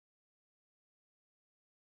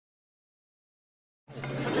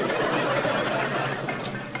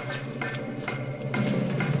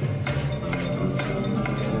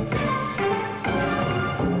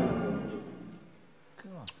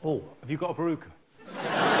you got a veruca?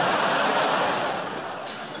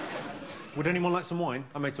 Would anyone like some wine?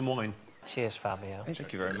 I made some wine. Cheers, Fabio.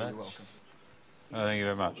 Thank you very much. Oh, thank you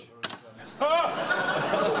very much.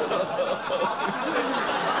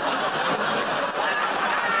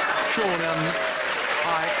 Sean,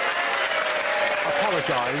 I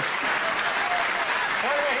apologise.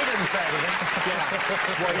 He didn't say anything.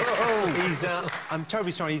 Well, he's I'm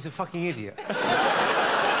terribly sorry, he's a fucking idiot. You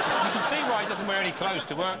can see why he doesn't wear any clothes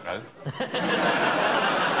to work, though.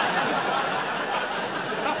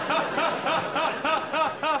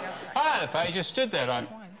 Hi, Faye, you just stood there like...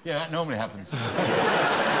 Yeah, that normally happens. That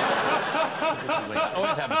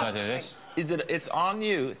always happens when I do this. It's on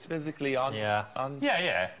you. It's physically on... Yeah. Yeah,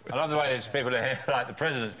 yeah. I love the way there's people here like the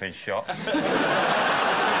president's been shot.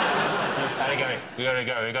 How'd it go? We gotta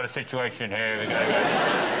go. We've got a situation here. We gotta go.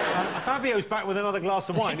 Fabio's back with another glass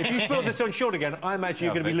of wine. If you spill this on Sean again, I imagine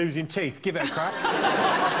you're going to be losing teeth. Give it a crack.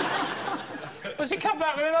 What's he come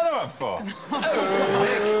back with another one for?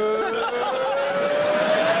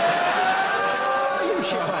 You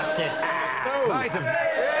bastard. That is a